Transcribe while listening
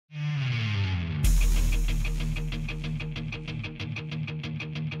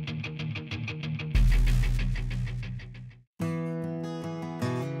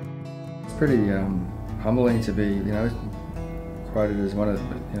pretty humbling to be, you know, quoted as one of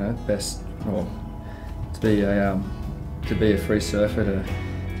the, you know, best, or to be a free surfer, to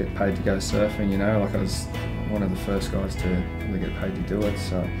get paid to go surfing. You know, like I was one of the first guys to really get paid to do it.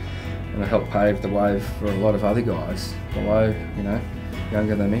 So, and it helped pave the way for a lot of other guys below, you know,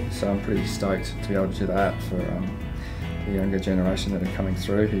 younger than me. So I'm pretty stoked to be able to do that for the younger generation that are coming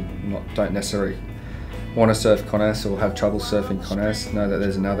through, who don't necessarily want to surf Connass or have trouble surfing Connass, know that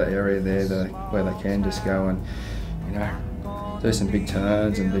there's another area there where they can just go and, you know, do some big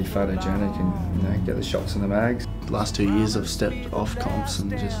turns and be photogenic and, you know, get the shots in the mags. The last 2 years I've stepped off comps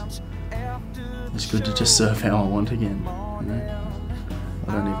and just, it's good to just surf how I want again, you know.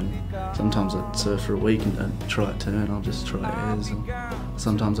 I don't even, sometimes I surf for a week and don't try a turn, I'll just try airs, and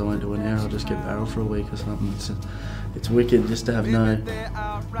sometimes I won't do an air, I'll just get barrel for a week or something. It's wicked just to have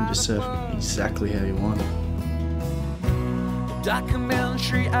and just surf exactly how you want.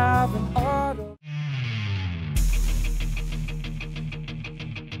 Documentary of an auto.